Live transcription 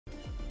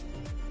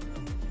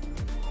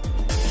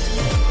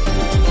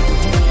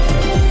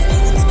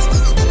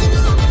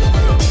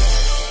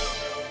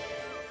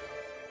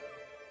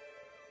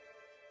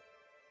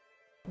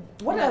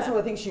What are some of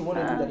the things you want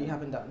to do that you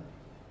haven't done?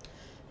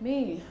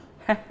 Me?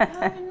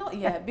 Not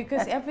yet,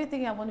 because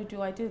everything I want to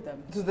do, I do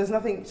them. So there's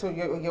nothing, so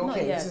you're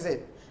okay, this is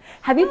it?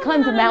 Have you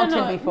climbed a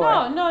mountain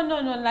before? No.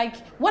 Like,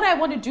 what I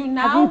want to do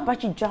now... Have you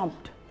bungee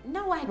jumped?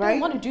 No, I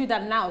don't want to do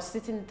that now,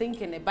 sitting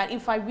thinking it. But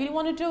if I really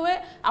want to do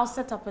it, I'll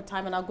set up a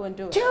time and I'll go and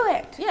do it. Do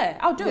it. Yeah,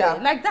 I'll do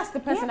it. Like, that's the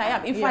person I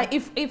am.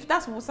 If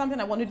that's something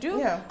I want to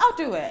do, I'll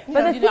do it.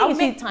 But the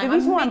thing is, the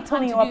reason why I'm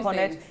turning you up on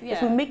it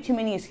is we make too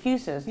many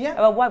excuses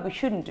about why we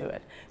shouldn't do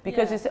it.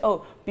 Because it's,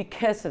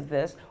 because of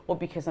this, or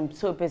because I'm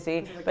so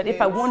busy. But if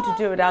I want to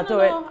do it, I'll do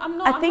it.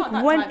 I think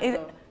when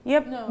it...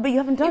 Yep, but you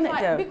haven't done it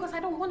though. Because I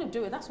don't want to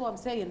do it. That's what I'm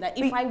saying. That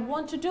if I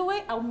want to do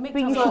it, I'll make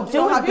time.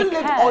 So have you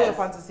lived all your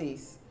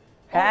fantasies?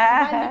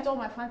 Have I lived all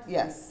my fantasies?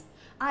 Yes.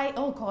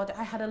 Oh God,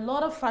 I had a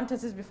lot of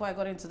fantasies before I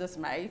got into this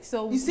marriage.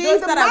 So you see,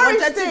 the marriage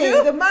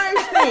thing, the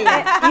marriage thing.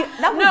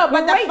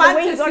 But the fantasies, the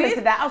way you got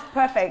into that was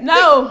perfect.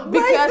 No,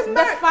 because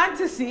the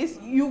fantasies,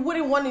 you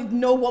wouldn't want to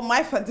know what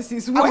my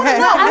fantasies were. I want to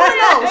know.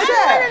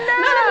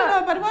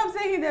 No. But what I'm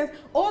saying is,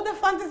 all the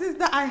fantasies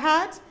that I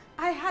had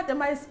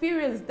them, I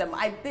experienced them,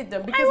 I did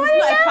them, because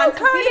it's not a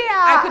fantasy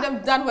I could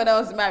have done when I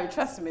was married,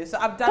 trust me. So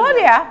I've done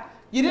Claudia,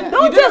 you didn't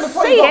don't you did just it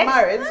before say you got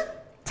married?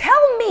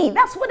 Tell me,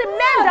 that's what a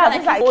man does.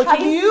 It's like,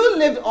 have you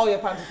lived all your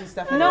fantasies,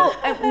 Stephanie?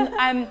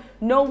 No,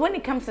 no, when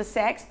it comes to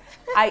sex,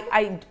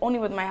 I only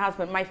with my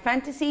husband. My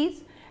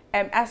fantasies,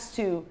 as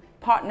to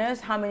partners,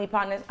 how many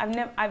partners,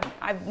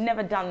 I've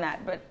never done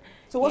that, but.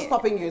 So what's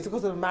stopping you? Is it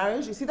because of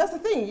marriage? You see, that's the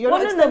thing. You're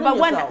not extending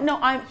yourself.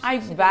 I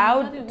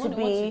vowed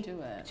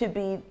to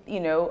be, you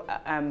know,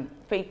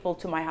 faithful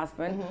to my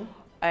husband.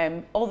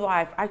 Although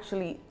I've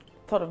actually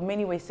thought of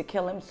many ways to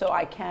kill him, so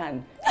I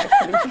can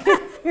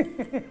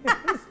actually.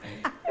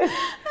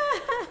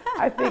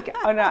 I think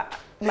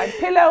my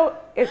pillow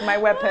is my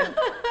weapon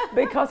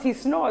because he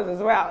snores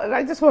as well, and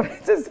I just want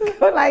to just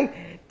go like,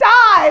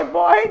 die,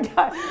 boy,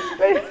 die.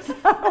 But it's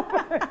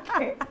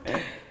okay.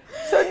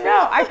 So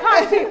no, I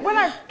can't cheat. When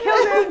I've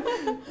killed him,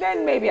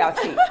 then maybe I'll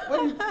cheat.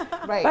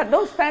 Right. But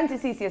those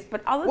fantasies, yes.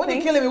 But other when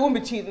things. you kill him, it won't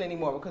be cheating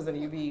anymore because then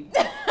you'll be.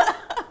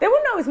 They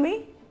won't know it's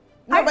me.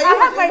 No, but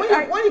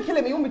when you kill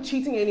him, you won't be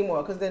cheating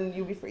anymore because then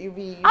you'll be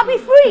free. I'll be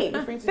free.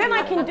 Then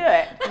I can do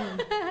it.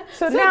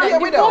 So now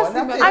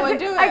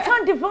I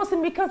can't divorce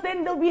him because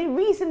then there'll be a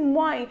reason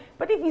why.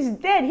 But if he's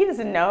dead, he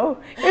doesn't know.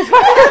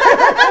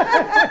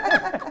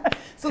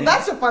 So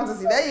that's your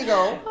fantasy. There you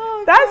go.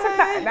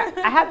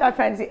 I have that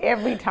fantasy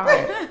every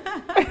time.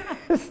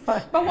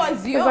 But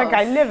what's yours? It's like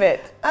I live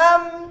it.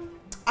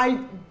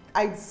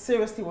 I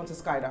seriously want to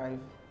skydive.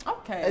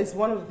 Okay. It's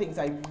one of the things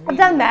I really I've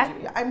done that.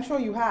 Do. I'm sure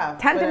you have.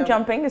 Tandem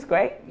jumping is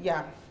great.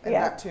 Yeah, and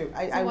that too.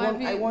 I want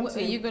to.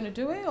 Are you going to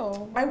do it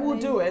or? I will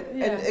do it.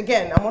 Yeah. And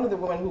again, I'm one of the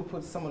women who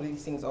puts some of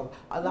these things off.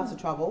 I love to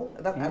travel.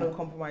 That I don't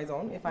compromise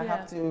on. If I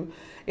have to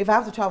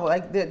travel,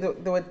 like there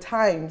were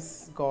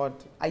times, God,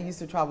 I used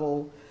to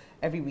travel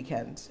every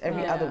weekend,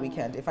 every other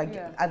weekend, if I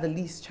had the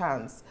least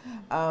chance.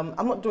 I'm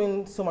not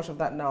doing so much of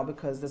that now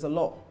because there's a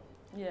lot.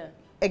 Yeah.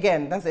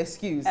 Again, that's the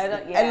excuse.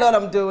 A lot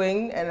I'm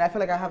doing, and I feel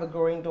like I have a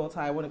growing daughter.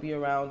 I want to be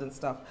around and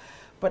stuff.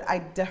 But I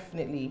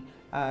definitely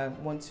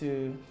want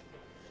to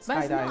skydive. But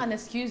it's not an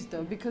excuse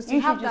though, because you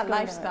have that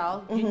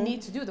lifestyle. You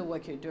need to do the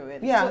work you're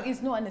doing. Yeah. So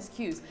it's not an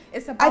excuse.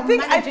 It's about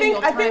managing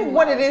your time. I think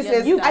what it is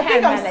I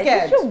think I'm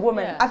scared. You're a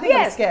woman. I think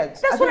I'm scared.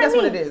 That's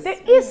what it is.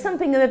 There is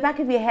something in the back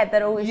of your head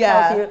that always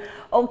tells you,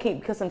 okay,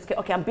 because I'm scared.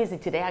 Okay, I'm busy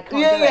today. I can't do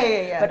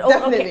it. Yeah. But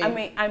definitely.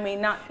 okay, I may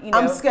not. You know.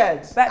 I'm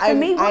scared. But for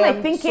me, when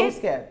I think it,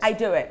 scared. I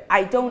do it.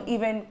 I don't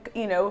even.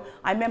 You know.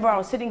 I remember I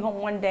was sitting home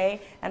one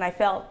day and I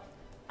felt,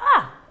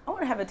 I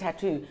want to have a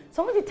tattoo.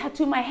 So I wanted to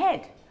tattoo my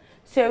head.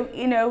 So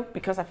you know,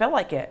 because I felt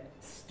like it.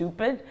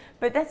 Stupid,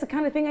 but that's the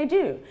kind of thing I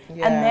do.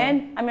 Yeah. And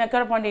then, I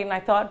got up one day and I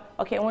thought,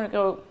 okay, I want to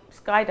go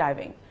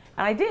skydiving.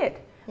 And I did.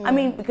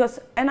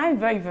 And I'm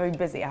very, very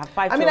busy. I have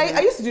 5 children.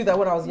 I used to do that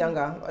when I was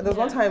younger. There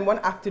was one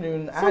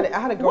afternoon, I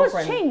had a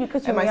girlfriend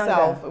and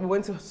myself. We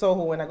went to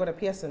Soho and I got a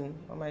piercing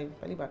on my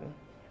belly button.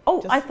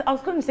 Oh, I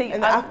was going to say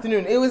in the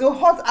afternoon. It was a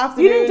hot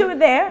afternoon. You didn't do it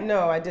there?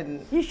 No, I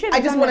didn't. You should.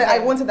 I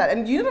wanted that.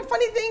 And you know the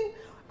funny thing?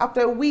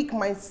 After a week,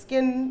 my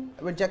skin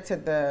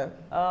rejected the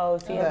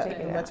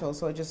metal,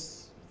 so it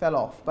just fell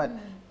off. But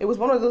it was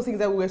one of those things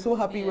that we were so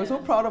happy, we were so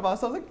proud of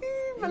ourselves. Like,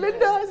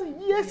 Melinda, I said,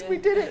 yes, we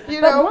did it.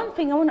 You know? One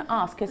thing I want to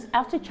ask is,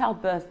 after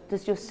childbirth,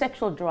 does your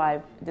sexual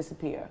drive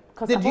disappear?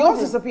 Did yours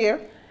disappear?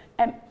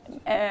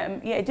 Yeah,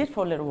 it did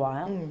for a little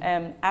while.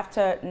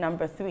 After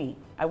number 3,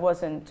 I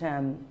wasn't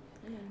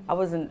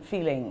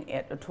feeling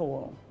it at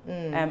all.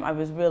 I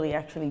was really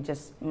actually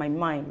just, my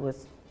mind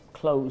was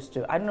closed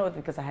to. I don't know if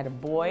because I had a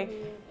boy,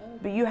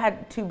 but you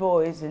had 2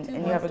 boys and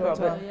you have a girl.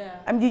 But,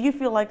 did you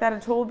feel like that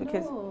at all?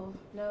 Because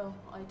no,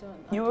 I don't.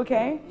 You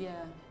okay? Yeah.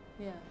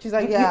 She's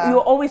like, you were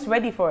always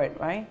ready for it,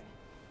 right?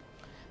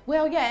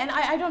 Well, yeah, and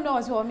I don't know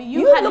as well. I mean,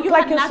 you look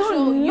like you're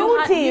so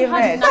naughty. You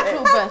had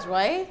natural birth,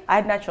 right? I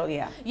had natural,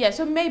 yeah. Yeah,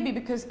 so maybe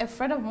because a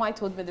friend of mine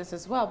told me this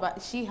as well,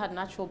 but she had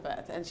natural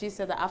birth, and she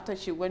said that after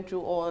she went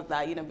through all of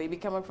that, you know, baby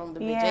coming from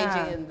the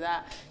BJJ and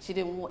that,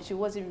 she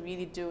wasn't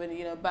really doing,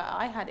 you know. But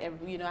I had a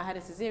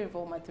cesarean for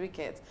all my 3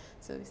 kids,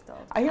 so we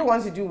started. I hear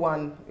once you do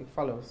one, it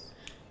follows.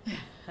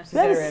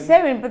 That is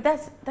cesarean, but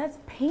that's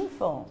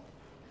painful.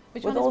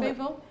 Which one is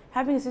painful?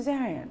 Having a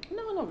cesarean.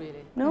 No, not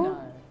really. No?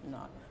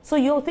 No. So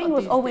your thing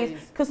was always,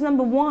 because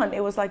number one,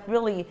 it was like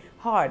really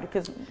hard,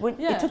 because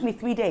it took me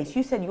 3 days.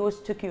 You said yours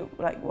took you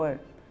like what,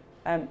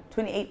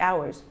 28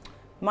 hours.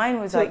 Mine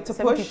was like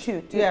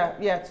 72.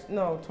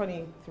 No,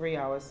 23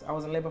 hours. I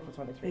was in labor for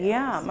 23 hours.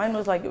 Yeah, mine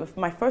was like,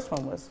 my first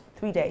one was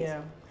 3 days.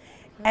 Yeah.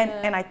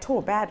 And I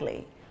tore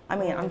badly. I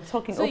mean, I'm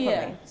talking openly.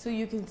 Yeah, so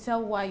you can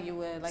tell why you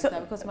were like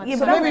that, because my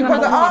so maybe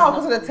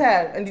because of the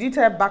tear. And did you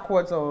tear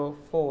backwards or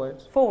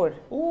forward? Forward.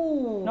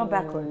 Ooh. Not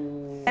backward.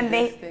 And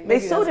they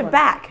sewed it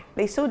back.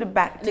 They sewed it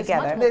back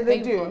together.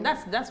 They do.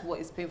 That's what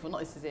is painful,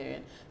 not a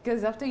cesarean.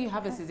 Because after you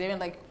have a cesarean,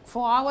 like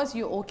 4 hours,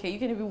 you're okay. You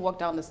can even walk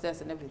down the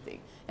stairs and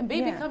everything. And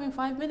baby come in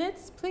 5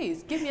 minutes,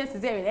 please give me a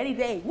cesarean any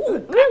day. Woo.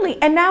 Really?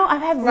 And now I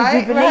have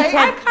rejuvenated.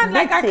 I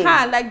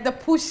can't like the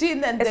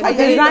pushing and the. Are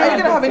you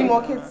gonna have any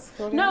more kids?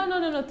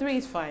 No. 3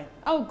 is fine.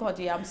 Oh God,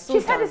 yeah, I'm so.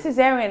 She's had a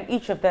cesarean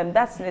each of them.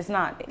 It's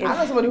not. I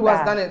know somebody who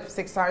has done it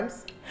 6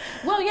 times.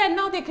 Well, yeah,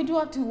 now they could do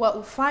up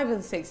to 5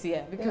 and 6,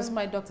 because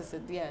my doctor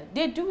said,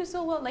 they do it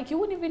so well, like you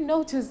wouldn't even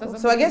notice.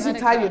 So I guess you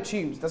tied your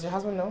tubes. Does your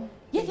husband know?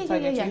 Yeah.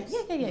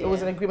 It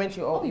was an agreement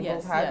you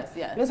both had.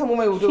 Yes. You know, some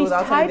women will do it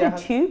without tied the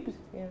tubes.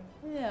 Yeah.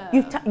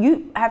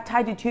 You have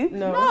tied the tubes?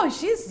 No,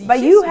 she's. But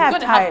you have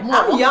tied.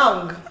 I'm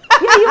young.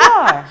 Yeah, you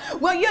are.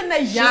 Well, you're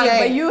not young,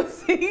 but you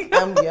see.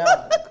 I'm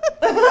young.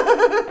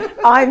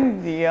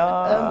 I'm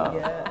young.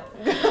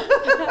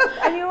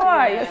 And you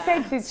are. You're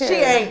sexy too. She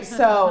ain't.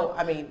 So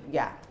I mean,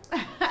 yeah.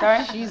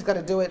 Sorry? She's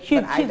gonna do it.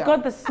 She's I don't.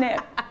 got the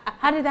snip.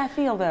 How did that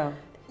feel though?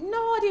 No,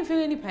 I didn't feel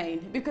any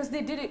pain because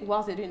they did it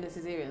whilst they're doing the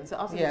cesarean. So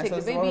after they take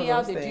the baby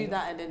out, they do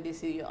that and then they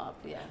sew you up.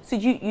 Yeah. So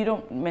you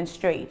don't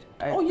menstruate?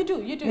 Oh, you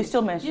do. You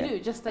still menstruate? You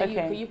do. Just that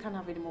you can't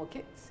have any more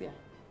kids. Yeah.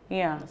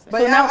 Yeah.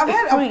 But so now I've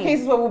heard of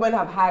cases where women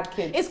have had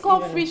kids. It's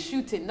called free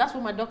shooting. That's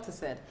what my doctor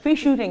said. Free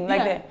shooting,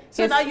 like that.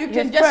 So now you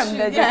can just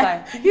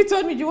shoot. He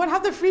told me, "You want to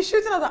have the free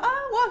shooting?" I was like,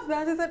 what's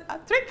that? He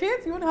said, 3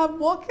 kids. You want to have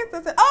more kids?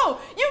 I said, oh,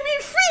 you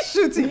mean free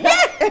shooting?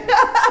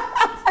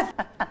 Yeah.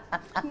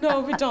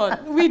 No,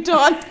 we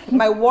don't.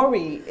 My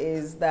worry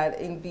is that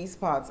in these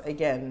parts,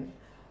 again,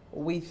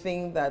 we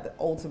think that the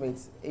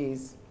ultimate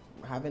is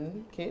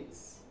having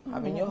kids,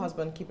 having your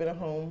husband, keeping a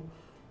home.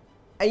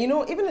 And you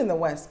know, even in the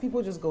West,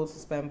 people just go to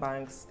sperm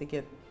banks, they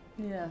get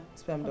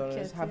sperm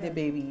donors, have their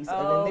babies,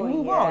 and then they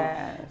move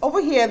on.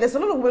 Over here, there's a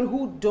lot of women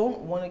who don't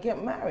want to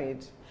get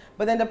married.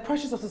 But then the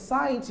pressures of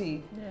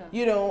society,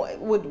 you know,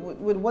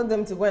 would want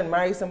them to go and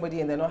marry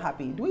somebody and they're not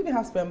happy. Do we even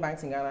have sperm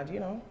banks in Ghana? Do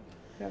you know?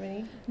 Do you have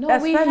any? No,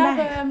 we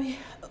have,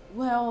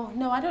 well,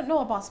 no, I don't know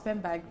about sperm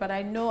bank, but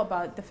I know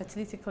about the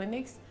fertility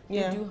clinics.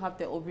 They do have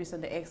the ovaries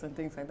and the eggs and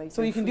things like that.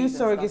 So you can do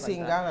surrogacy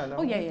in Ghana, no?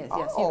 Oh, yes,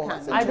 you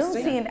can. I don't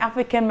see an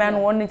African man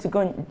wanting to go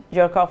and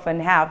jerk off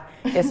and have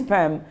his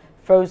sperm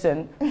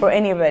frozen for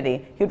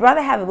anybody. He'd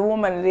rather have the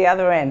woman at the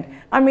other end.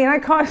 I mean, I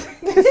can't.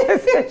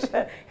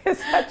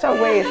 It's such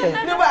a waste.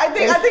 No, but I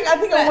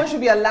think a woman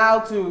should be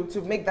allowed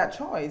to make that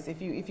choice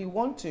if you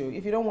want to.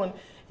 If you don't want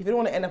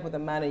to end up with a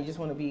man and you just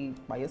want to be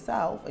by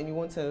yourself and you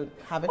want to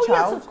have a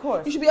child, yes, of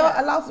course. You should be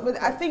allowed to. But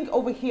I think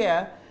over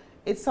here,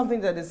 it's something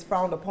that is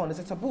frowned upon. It's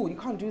a taboo. You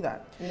can't do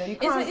that. You know, you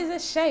can't.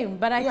 It's a shame,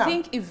 but I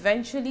think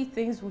eventually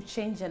things will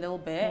change a little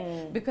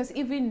bit because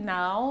even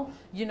now,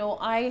 you know,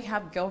 I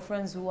have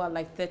girlfriends who are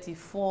like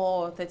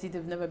 34 or 30.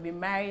 They've never been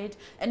married,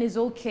 and it's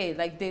okay.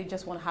 Like they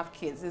just want to have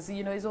kids. It's,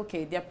 you know, it's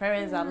okay. Their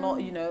parents are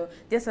not, you know,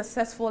 they're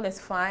successful. It's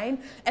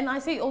fine. And I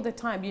say all the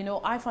time, you know,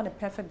 I found a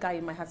perfect guy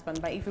in my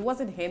husband, but if it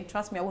wasn't him,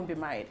 trust me, I wouldn't be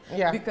married.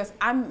 Yeah. Because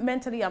I'm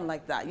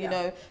like that. You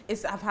know,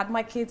 I've had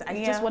my kids.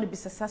 I just want to be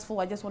successful.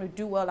 I just want to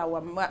do well. I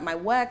want my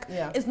work.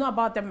 It's not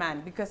about the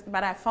man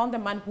but I found a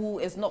man who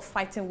is not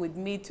fighting with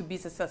me to be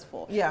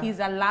successful. He's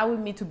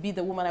allowing me to be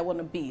the woman I want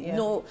to be.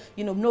 No,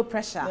 you know, no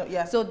pressure.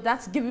 So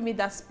that's giving me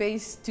that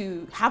space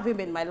to have him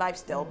in my life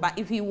still. But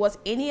if he was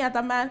any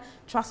other man,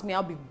 trust me,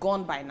 I'll be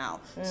gone by now.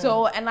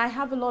 So, and I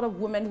have a lot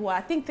of women who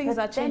I think things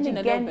are changing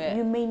a little bit.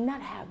 You may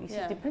not have. You see,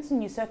 it depends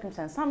on your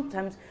circumstance.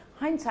 Sometimes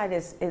hindsight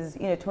is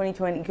you know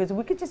 20/20 because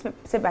we could just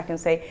sit back and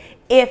say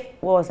if it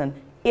wasn't,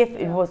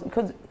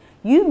 because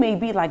you may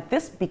be like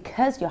this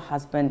because your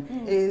husband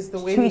is the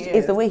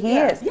way he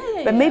is.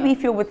 But maybe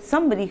if you're with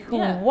somebody who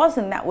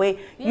wasn't that way,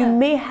 you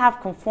may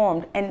have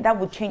conformed, and that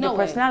would change your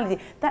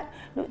personality. That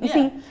you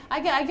see,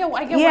 I get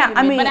what you mean.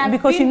 I mean, but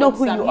because you know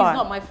who you are. He's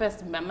not my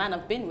first man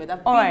I've been with.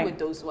 I've been with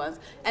those ones,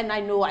 and I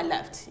know I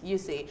left. You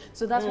see,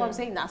 so that's why I'm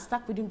saying that I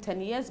stuck with him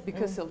 10 years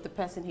because of the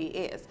person he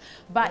is.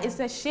 But it's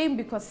a shame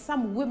because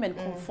some women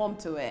conform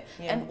to it,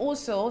 and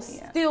also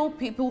still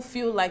people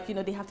feel like, you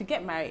know, they have to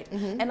get married.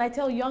 And I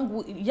tell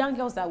young Nigerian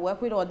girls that I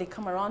work with, or they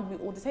come around me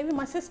all the time, even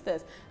my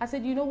sisters. I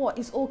said, you know what,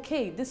 it's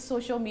okay. This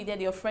social media,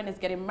 your friend is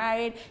getting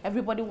married,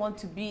 everybody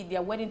wants to be,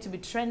 their wedding to be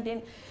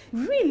trending.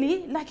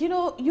 Really, like, you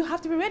know, you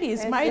have to be ready.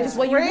 Marriage is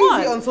what you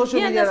want. On social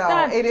media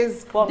now. It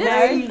is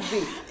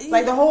crazy.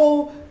 Like the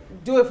whole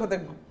do it for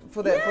the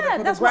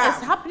that's grab.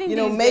 What's happening. You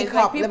know, these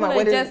makeup, days. let my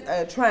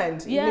wedding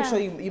trend. Yeah. You make sure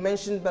you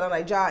mentioned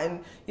Banana Jar, and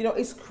you know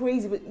it's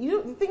crazy. But you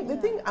know, the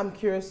thing I'm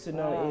curious to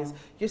know is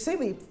you're saying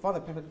that you found the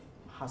perfect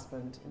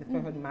husband, the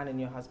perfect man in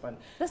your husband.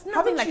 There's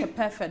nothing like a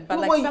perfect, but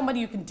like somebody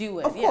you can deal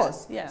with. Of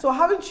course. Yeah. So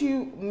haven't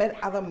you met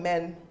other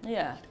men?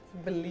 Yeah.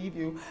 Believe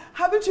you.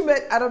 Haven't you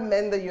met other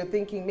men that you're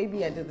thinking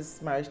maybe I did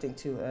this marriage thing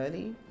too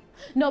early?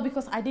 No,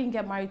 because I didn't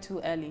get married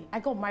too early. I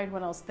got married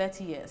when I was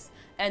 30 years.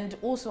 And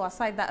also,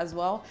 aside that as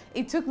well,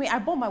 it took me, I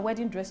bought my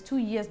wedding dress 2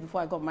 years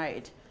before I got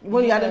married.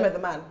 When you hadn't met the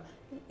man?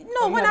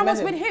 No, when I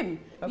was with him.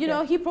 Okay. You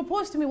know, he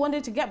proposed to me,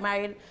 wanted to get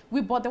married.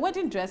 We bought the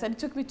wedding dress, and it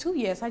took me 2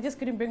 years. I just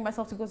couldn't bring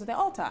myself to go to the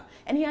altar.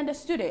 And he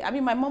understood it. I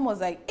mean, my mom was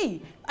like,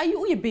 hey, are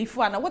you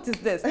Befana? What is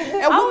this? A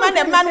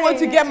man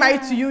wants to get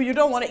married to you. You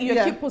don't want it. You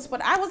keep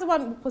postponing. I was the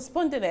one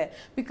postponing it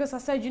because I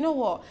said, you know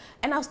what?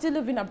 And I was still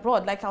living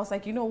abroad. Like, I was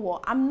like, you know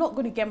what? I'm not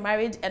going to get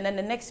married. And then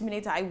the next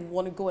minute, I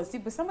want to go and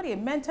sleep with somebody.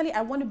 And mentally,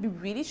 I want to be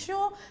really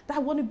sure that I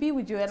want to be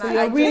with you. And so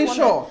you're really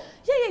sure?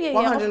 Yeah,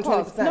 120%. of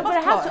course. No, but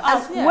I have to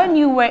ask, when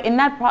you were in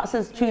that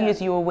process, 2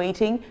 years you were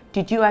waiting,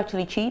 did you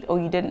actually cheat or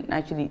you didn't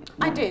actually?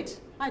 I did.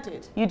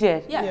 You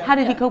did? Yeah. How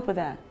did he cope with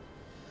that?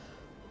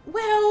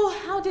 Well,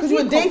 how did he cope with that? Because you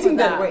were dating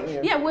then, weren't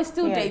you? Yeah, we're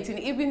still dating,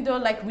 even though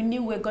like we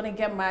knew we were gonna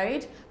get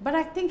married. But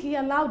I think he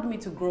allowed me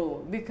to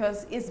grow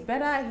because it's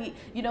better.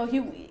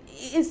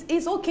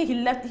 It's okay.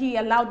 He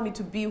allowed me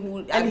to be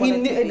who I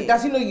wanted to be.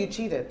 Does he know you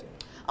cheated?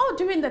 Oh,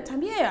 during that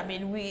time, yeah. I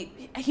mean,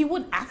 he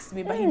wouldn't ask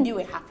me, but he knew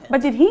it happened.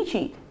 But did he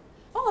cheat?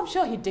 Oh, I'm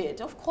sure he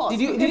did. Of course.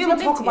 Did you ever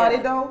talk about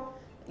it though?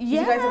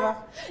 Yeah. You guys ever?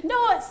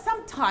 No,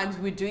 sometimes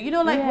we do. You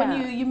know, like when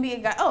you meet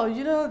a guy, oh,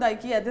 you know,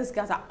 like, yeah, this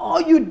guy's like, oh,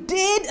 you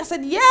did? I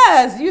said,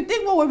 yes. You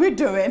think, what were we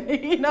doing?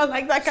 You know,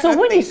 like that kind of thing. So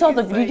when you saw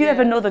did you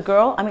ever know the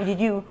girl? I mean, did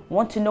you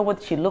want to know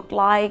what she looked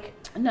like?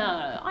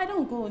 No, I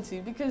don't go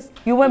into because...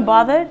 You weren't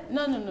bothered?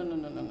 No.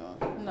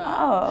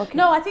 Oh, okay.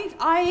 No, I think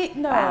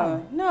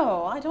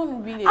no, I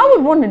don't really... I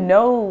would want to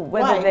know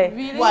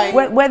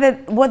whether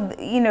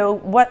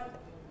what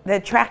the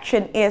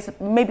attraction is,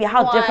 maybe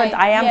how different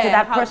I am to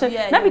that person.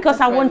 Not because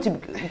I want to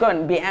go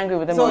and be angry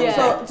with them. So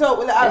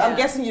I'm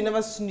guessing you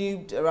never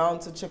snooped around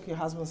to check your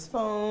husband's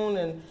phone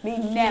and...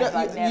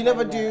 You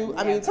never do.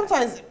 I mean,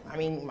 sometimes,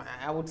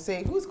 I would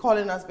say, who's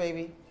calling us,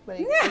 baby? Like,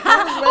 I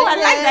like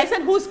that. I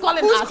said, who's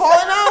calling us? Who's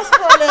calling us,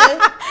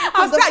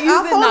 I'll start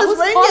using that. Who's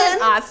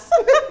calling us?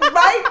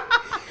 Right?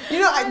 You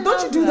know,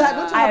 don't you do that?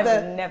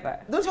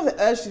 Don't you have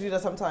the urge to do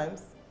that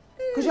sometimes?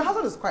 Because your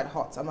husband is quite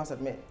hot, I must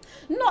admit.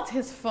 Not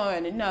his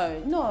phone,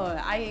 no.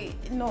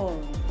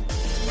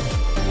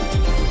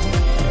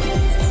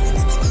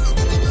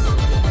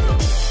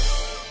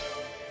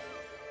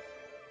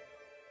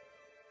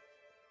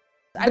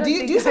 But do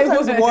you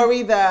sometimes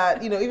worry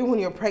that, you know, even when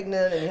you're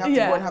pregnant and you have to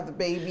go and have the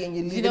baby and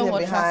you're leaving him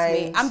behind? Trust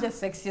me, I'm the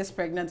sexiest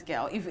pregnant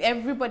girl. If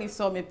everybody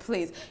saw me,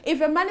 please.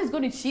 If a man is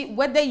going to cheat,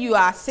 whether you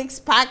are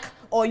 6-pack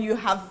or you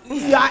are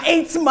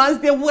 8 months,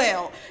 they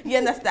will. You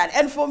understand?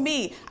 And for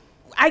me,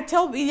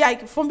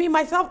 for me,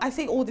 myself, I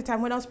say all the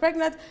time, when I was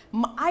pregnant,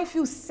 I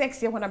feel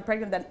sexier when I'm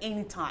pregnant than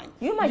any time.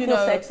 You might feel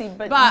sexy,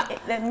 but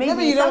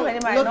maybe somebody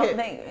might not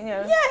think, you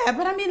know. Yeah,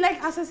 but I mean,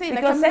 like, as I say,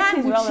 like a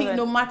man would cheat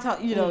no matter,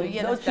 you know, you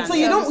understand.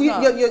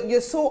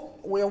 So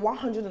we're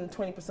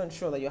 120%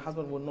 sure that your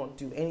husband will not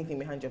do anything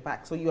behind your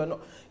back. So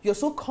you're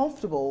so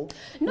comfortable.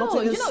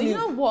 No, you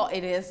know what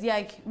it is?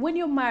 Like, when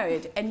you're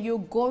married and you're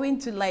going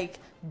to, like,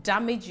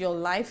 damage your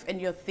life and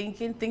you're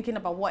thinking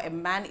about what a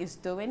man is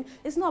doing,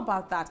 it's not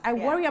about that. I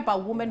worry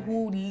about women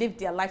who live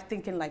their life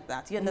thinking like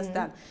that. You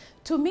understand?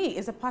 To me,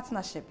 it's a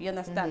partnership. You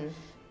understand?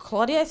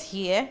 Claudia is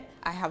here.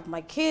 I have my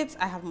kids.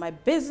 I have my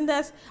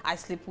business. I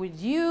sleep with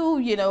you.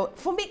 You know,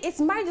 for me,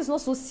 marriage is not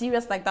so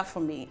serious like that for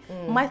me.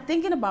 My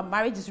thinking about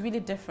marriage is really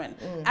different.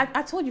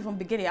 I told you from the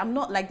beginning, I'm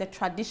not like the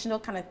traditional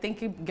kind of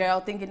thinking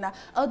that,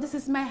 oh, this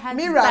is my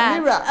husband.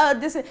 Mira.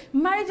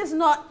 Marriage is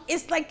not.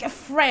 It's like a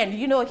friend.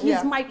 You know,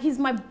 he's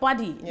my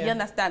buddy. You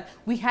understand?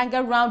 We hang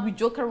around, we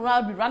joke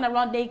around, we run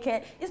around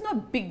naked. It's not a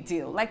big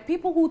deal. Like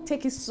people who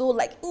take it so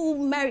like, oh,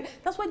 marriage.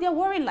 That's why they're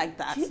worried like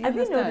that. Have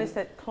you noticed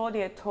that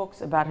Claudia talks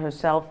about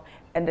herself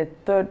and the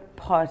third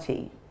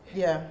party?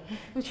 Yeah.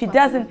 She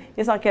doesn't,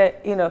 it's like a,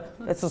 you know,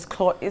 it's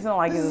not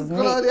like it's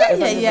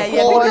me. Yeah.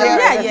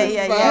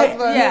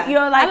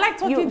 You're like, I like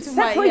talking to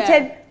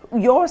separated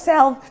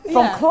yourself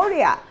from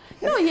Claudia.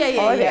 No,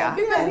 yeah.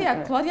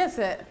 Because, Claudia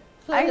said.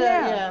 I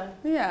know.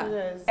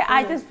 Yeah.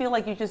 I just feel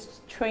like you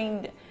just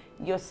trained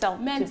yourself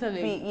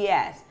mentally.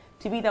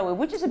 To be that way,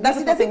 which is a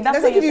beautiful thing.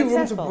 That's why you're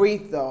successful. Room to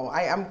breathe, though.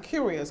 I'm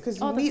curious because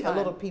you meet a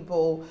lot of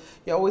people.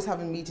 You're always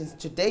having meetings.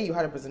 Today you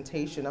had a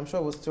presentation. I'm sure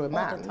it was to a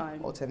man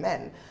or to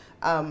men.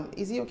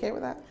 Is he okay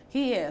with that?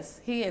 He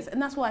is,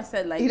 and that's why I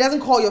said, like, he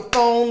doesn't call your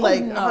phone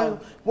like,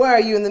 where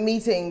are you in the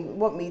meeting?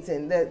 What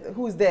meeting?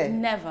 Who's there?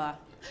 Never.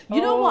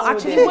 You know what?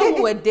 Actually, when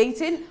we were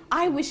dating,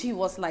 I wish he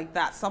was like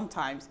that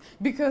sometimes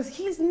because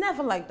he's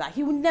never like that.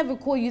 He would never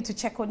call you to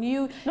check on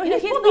you. No,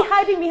 he's probably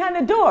hiding behind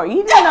the door.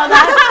 You didn't know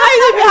that.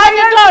 Hiding behind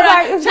the door,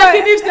 right?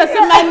 Checking if there's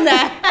a man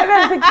there. And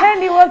then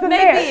pretend he wasn't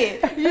Maybe,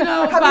 there. you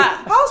know.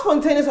 How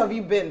spontaneous have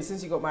you been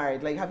since you got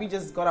married? Like, have you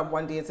just got up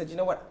one day and said, you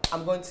know what,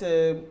 I'm going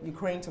to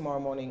Ukraine tomorrow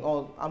morning,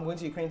 or I'm going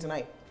to Ukraine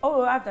tonight?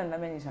 Oh, I've done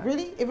that many times.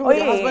 Really? Even with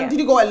your husband? Did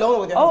you go alone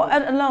or with your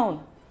husband? Oh,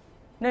 alone.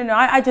 No,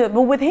 I do.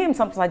 But with him,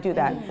 sometimes I do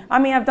that. I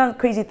mean, I've done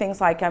crazy things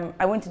like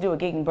I went to do a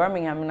gig in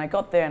Birmingham, and I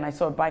got there and I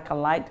saw a bike I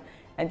liked,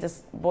 and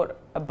just bought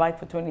a bike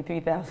for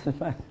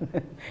 23,000,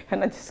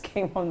 and I just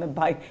came on the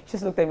bike. She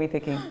just looked at me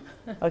thinking,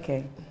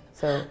 okay.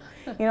 So,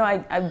 you know,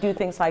 I do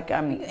things like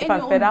if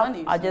I'm fed up,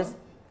 I just,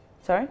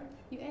 sorry.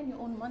 You earn your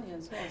own money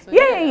as well. So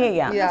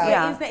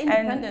Yeah. It's the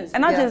independence.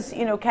 And I just,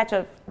 you know, catch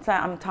up.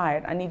 I'm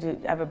tired. I need to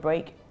have a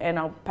break, and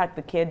I'll pack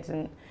the kids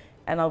and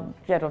I'll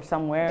jet off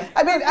somewhere.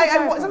 I mean,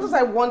 sometimes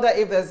I wonder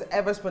if there's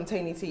ever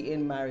spontaneity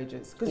in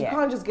marriages, because you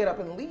can't just get up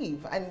and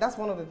leave, and that's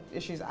one of the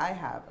issues I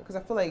have, because I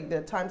feel like there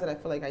are times that I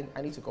feel like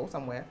I need to go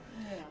somewhere,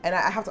 and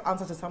I have to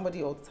answer to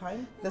somebody all the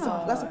time. That's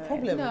a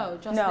problem. No,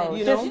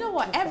 just you know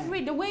what?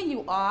 The way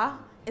you are.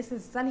 It's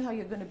exactly how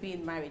you're going to be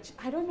in marriage.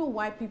 I don't know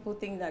why people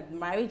think that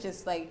marriage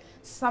is like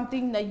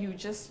something that you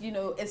just, you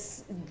know,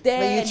 is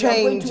there and you're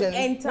going to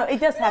enter. No,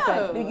 it does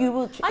happen. You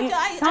will.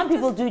 Some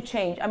people do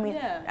change. I mean,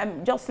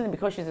 JOSELYN,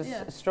 because she's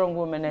a strong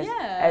woman,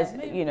 as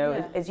you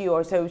know, as you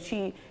are, so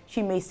she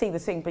may say the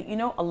same. But you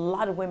know, a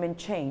lot of women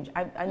change.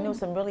 I know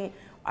some really.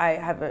 I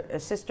have a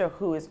sister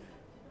who is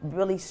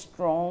really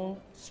strong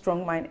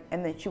mind,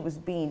 and then she was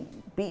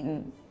being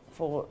beaten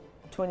for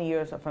 20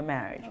 years of her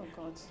marriage. Oh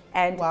God.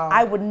 And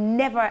I would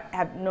never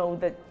have known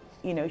that,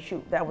 you know,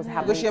 that was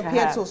happening. Because she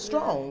appeared so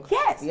strong.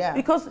 Yes. Yeah.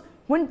 Because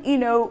when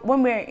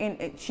we're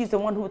in, she's the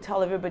one who would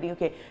tell everybody,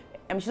 okay,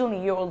 I mean, she's only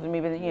a year older than me,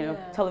 but you know,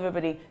 tell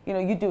everybody, you know,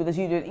 you do this,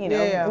 you do, you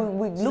know,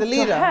 we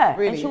looked to her,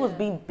 really. And she was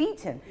being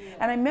beaten.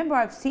 And I remember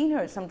I've seen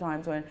her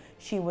sometimes when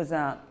she was,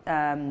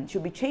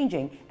 she'll be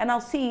changing, and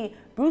I'll see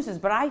bruises,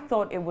 but I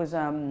thought it was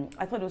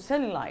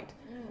cellulite.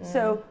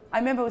 So I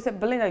remember we said,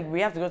 Belinda,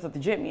 we have to go to the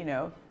gym, you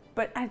know.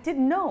 But I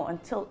didn't know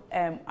until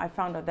I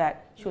found out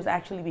that she was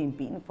actually being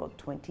beaten for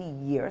 20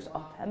 years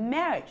of her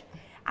marriage.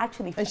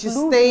 Actually, and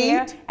flew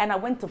here, and I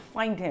went to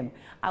find him.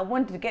 I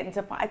wanted to get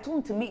into fight. I told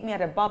him to meet me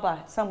at a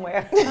baba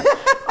somewhere.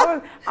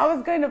 I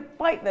was going to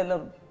fight the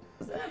little,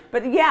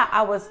 but yeah,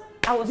 I was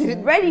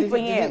ready for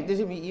him. Did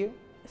he meet you?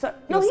 So,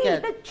 no, he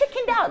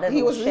chickened out.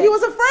 He was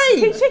afraid.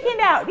 He chickened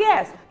out.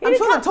 Yes. I'm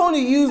sure the tone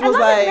you used was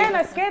like. Men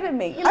are scared of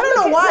me. You know, I don't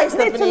know why,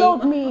 Stephanie. Little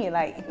old me,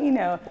 like, you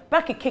know. But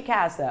I could kick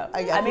ass though.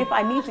 I mean, if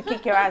I need to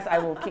kick your ass, I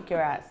will kick your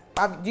ass.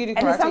 Do you do karate?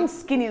 And it's some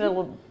skinny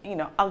little, you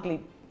know,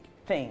 ugly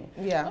thing.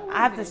 Yeah. I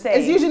have to say.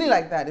 It's usually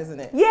like that, isn't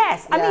it?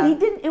 Yes. Yeah. I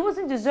mean, it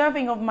wasn't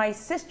deserving of my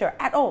sister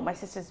at all. My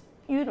sister's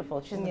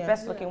beautiful. She's the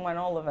best looking one,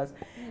 all of us.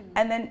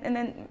 And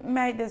then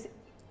married this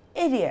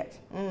idiot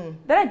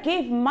that I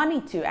gave money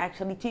to,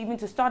 actually,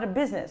 to start a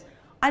business.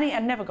 I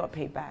never got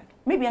paid back.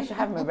 Maybe I should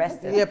have him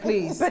arrested. Yeah,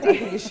 please. But I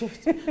think you should.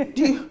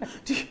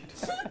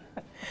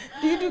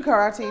 Do you do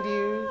karate?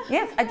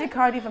 Yes, I did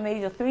karate from the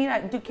age of 3, and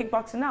I do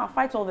kickboxing now. I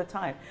fight all the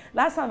time.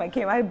 Last time I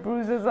came, I had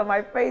bruises on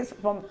my face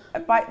from a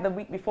fight the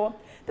week before.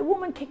 The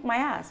woman kicked my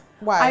ass.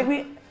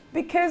 Why?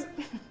 Because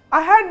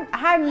I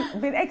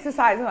hadn't been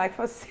exercising like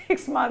for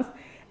 6 months.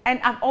 And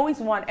I've always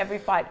won every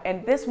fight.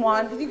 And this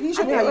one, can you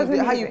show me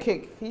how you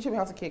kick? Can you show me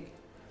how to kick?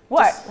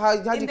 What? Just how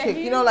do you kick?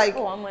 You know, like.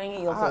 Oh, I'm wearing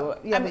heels.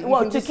 Yeah,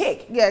 well, to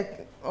kick. Yeah.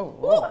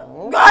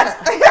 Oh God.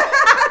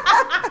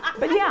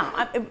 But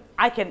yeah,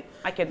 I can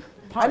punch.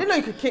 I didn't know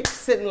you could kick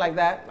sitting like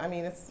that. I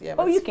mean, it's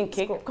Oh, you can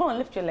kick. Cool. Come on,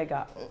 lift your leg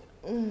up.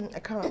 I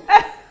can't.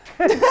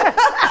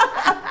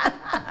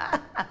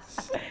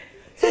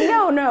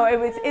 So no,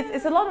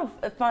 it's a lot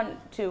of fun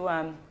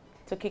to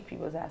kick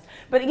people's ass.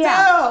 But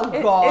yeah.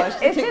 Oh gosh,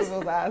 kick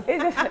people's ass.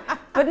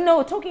 But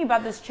no, talking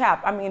about this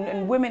chap, I mean,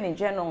 and women in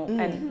general,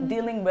 and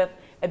dealing with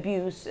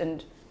abuse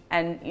and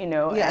you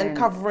know, and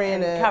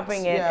covering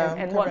it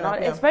and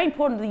whatnot. It's very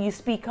important that you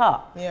speak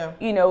up. Yeah.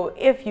 You know,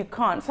 if you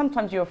can't,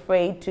 sometimes you're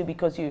afraid to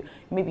because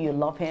maybe you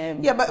love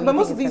him. Yeah, but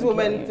most of these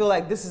women feel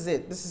like this is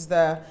it. This is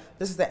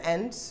the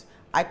end.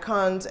 I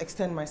can't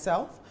extend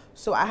myself.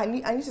 So I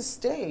need to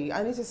stay.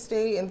 I need to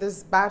stay in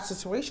this bad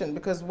situation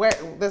because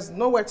there's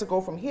nowhere to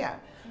go from here.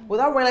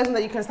 Without realizing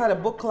that you can start a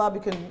book club,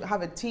 you can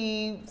have a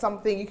tea,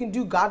 something. You can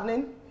do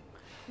gardening.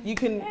 You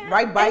can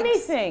ride bikes.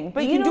 Anything.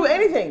 But you can do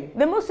anything.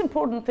 The most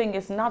important thing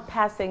is not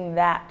passing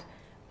that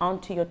on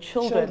to your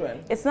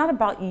children. It's not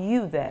about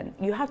you then.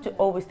 You have to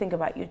always think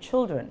about your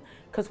children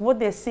because what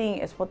they're seeing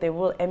is what they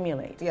will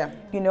emulate. Yeah.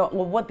 You know,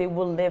 or what they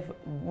will live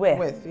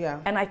with.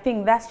 And I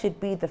think that should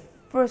be the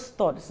first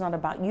thought. It's not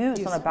about you.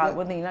 It's not about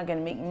whether you're not going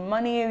to make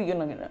money, you're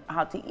not going to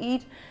how to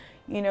eat.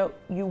 You know,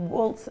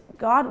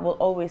 God will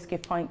always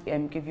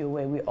give you a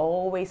way. We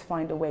always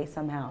find a way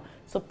somehow.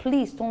 So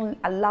please don't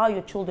allow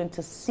your children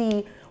to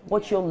see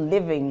what you're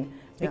living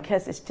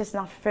because it's just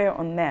not fair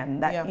on them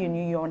that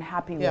you're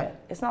unhappy with.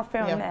 It's not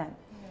fair on them.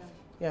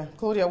 Yeah,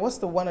 Claudia, what's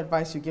the one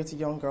advice you give to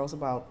young girls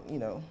about, you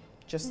know,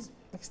 just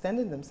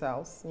extending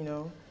themselves, you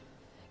know?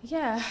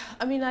 Yeah,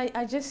 I mean,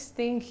 I just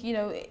think, you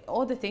know,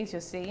 all the things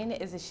you're saying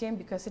is a shame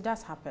because it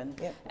does happen.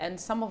 Yep. And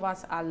some of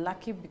us are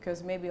lucky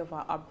because maybe of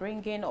our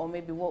upbringing or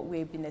maybe what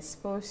we've been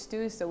exposed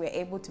to. So we're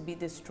able to be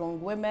these strong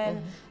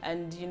women.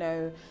 And, you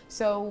know,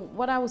 so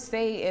what I would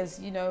say is,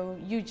 you know,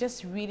 you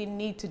just really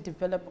need to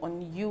develop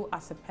on you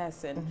as a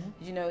person.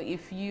 You know,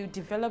 if you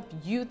develop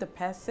you, the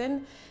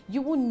person,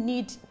 you will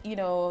need, you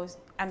know,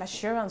 an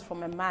assurance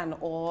from a man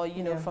or,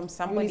 you know, from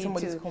somebody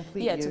to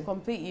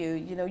complete you.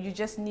 You know, you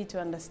just need to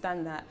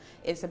understand that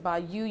it's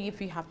about you. If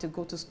you have to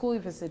go to school,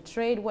 if it's a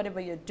trade, whatever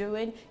you're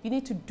doing, you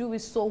need to do it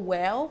so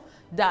well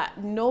that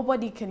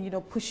nobody can, you know,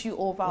 push you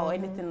over or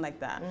anything like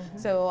that.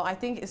 So I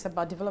think it's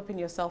about developing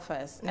yourself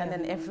first, and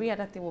then every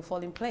other thing will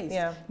fall in place.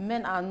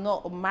 Men are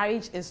not,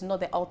 marriage is not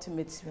the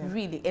ultimate,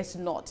 really, it's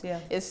not.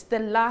 It's the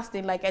last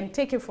thing, like, and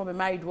take it from a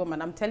married woman,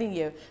 I'm telling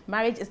you,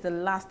 marriage is the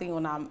last thing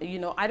on our, you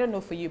know, I don't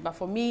know for you, but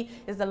for me,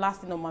 it's the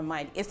last thing on my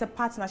mind. It's a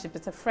partnership,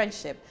 it's a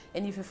friendship.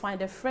 And if you find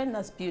a friend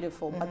that's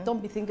beautiful, but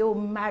don't be thinking, oh,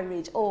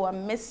 marriage, oh,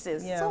 I'm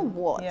Mrs. So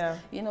what?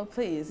 You know,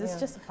 please, it's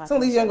just a partnership. Some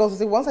of these young girls will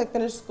say, once I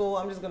finish school,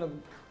 I'm just going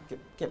to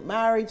get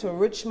married to a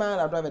rich man,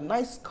 I'll drive a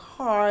nice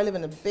car, live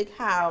in a big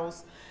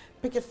house,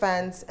 picket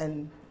fence,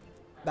 and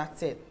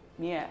that's it.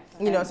 You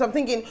know, so I'm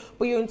thinking,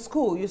 but you're in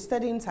school, you're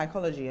studying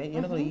psychology, and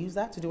you're not going to use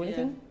that to do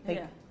anything?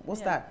 Like,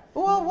 what's that?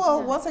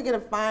 Well, once I get a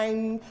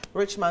fine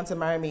rich man to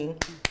marry me,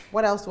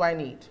 what else do I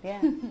need?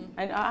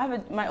 And I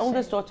have my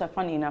oldest daughter,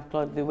 funny enough,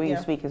 Claude, the way you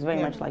speak is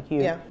very much like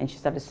you. And she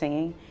started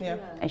singing.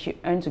 And she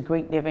earns a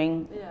great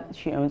living.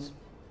 She owns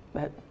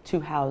 2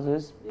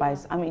 houses.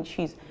 I mean,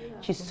 she's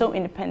so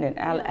independent.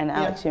 And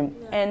Alex,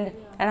 and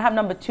I have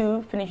number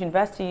 2, finished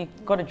university,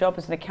 got a job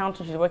as an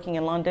accountant. She's working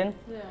in London.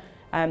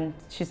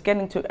 She's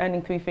getting to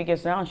earning 3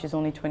 figures now, and she's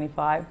only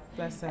 25.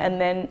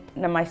 And then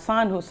my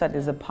son, who said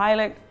is a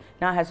pilot,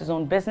 now has his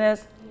own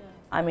business.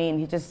 I mean,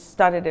 he just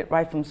started it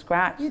right from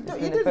scratch. You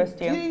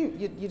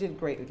did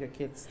great with your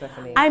kids,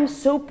 Stephanie. I'm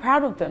so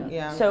proud of them.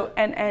 So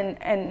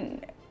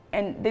and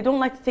they don't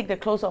like to take their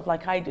clothes off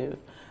like I do,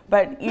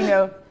 but you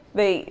know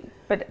they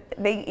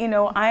you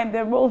know I am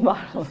their role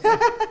model.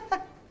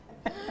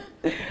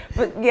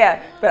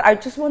 But I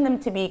just want them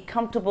to be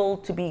comfortable,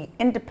 to be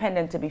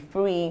independent, to be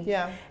free,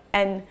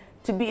 and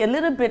to be a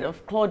little bit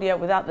of Claudia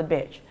without the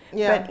bitch.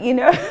 But you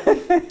know,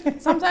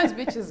 sometimes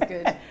bitch is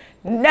good.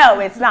 No,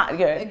 it's not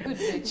good. A good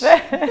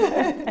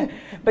bitch.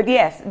 But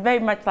yes, very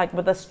much like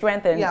with the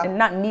strength and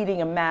not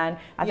needing a man.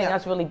 I think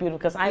that's really beautiful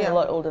because I'm a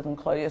lot older than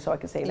Claudia, so I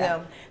can say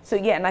that. So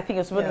and I think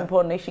it's really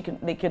important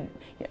they could,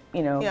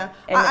 you know,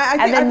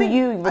 and then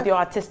you with your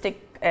artistic,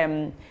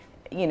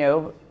 you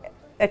know,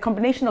 a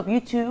combination of you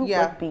two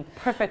would be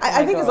perfect.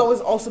 I think it's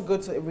always also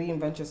good to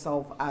reinvent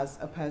yourself as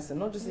a person,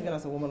 not just even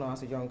as a woman or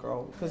as a young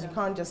girl, because you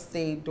can't just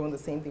stay doing the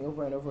same thing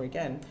over and over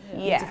again.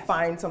 You need to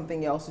find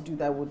something else to do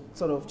that would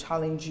sort of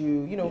challenge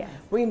you. You know,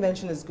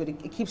 reinvention is good.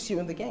 It keeps you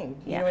in the game.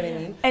 You know what I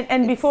mean?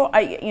 And before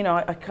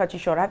I cut you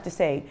short, I have to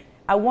say,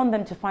 I want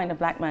them to find a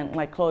black man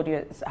like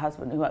Claudia's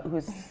husband,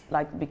 who's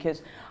like,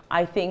 because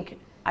I think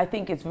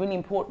it's really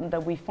important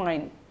that we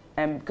find,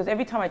 because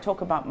every time I talk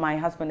about my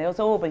husband, they'll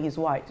say, oh, but he's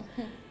white.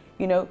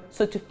 You know,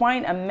 so to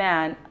find a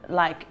man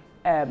like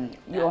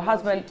your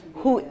husband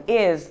who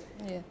is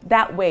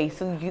that way,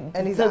 so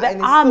that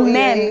our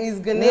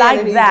men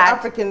like that,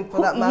 African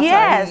for that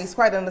matter, he's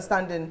quite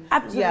understanding.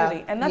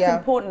 Absolutely, and that's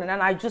important.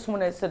 And I just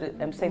want to sort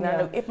of say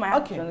that if my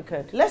husband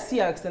could. Let's see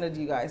how extended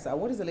you guys are.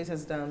 What is the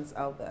latest dance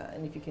out there?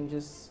 And if you can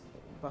just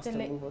bust a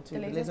move or two.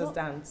 The latest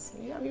dance.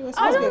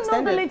 I don't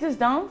know the latest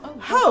dance.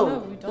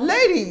 How?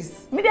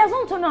 Ladies!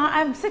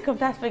 I'm sick of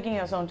that speaking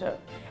your song too.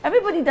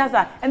 Everybody does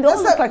that, and they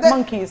all look like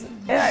monkeys. I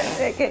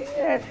mean,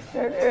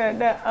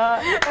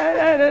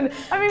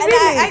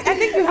 really. I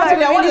think you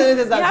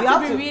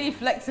have to be really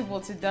flexible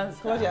to dance.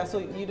 Claudia, so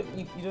you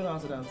don't know how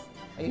to dance?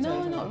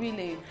 No, not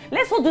really.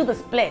 Let's all do the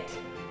split.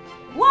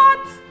 What?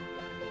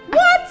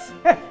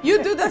 What?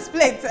 You do the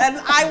split and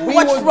I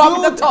watch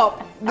from the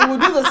top. We will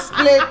do the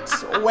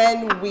split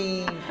when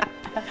we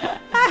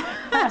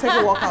take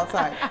a walk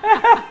outside.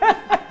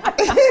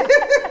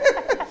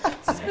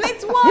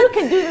 Split what? You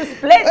can do the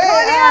split.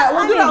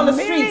 We'll do it on the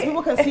streets.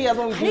 People can see us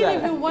when we do that. I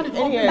didn't even want to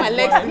open my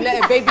legs to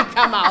let a baby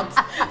come out.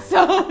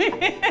 So,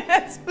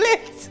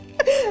 split.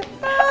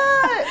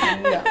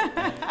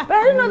 But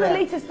I don't know the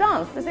latest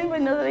dance. Does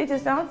anybody know the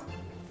latest dance?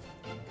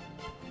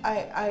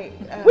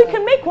 We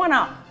can make one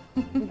up.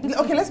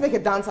 Okay, let's make a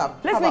dance up.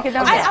 Let's make a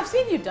dance up. I've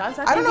seen you dance.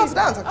 I don't know how to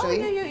dance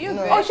actually.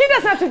 Oh, she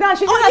doesn't have to dance.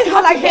 She just has to go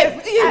like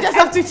this. You just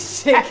have to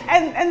shake.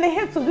 And the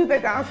hips will do the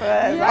dance for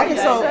her. Okay,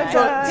 so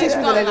teach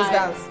me the latest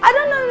dance. I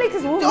don't know the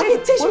latest move.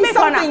 Okay, teach me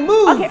something.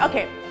 Move.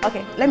 Okay.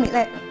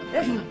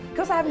 Let's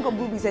because I haven't got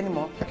boobies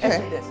anymore. Let's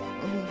do this.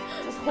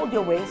 Just hold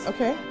your waist.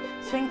 Okay.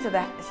 Swing to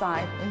the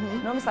side.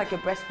 Almost like you're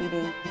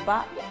breastfeeding.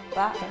 Ba,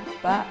 ba,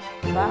 ba,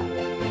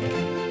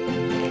 ba.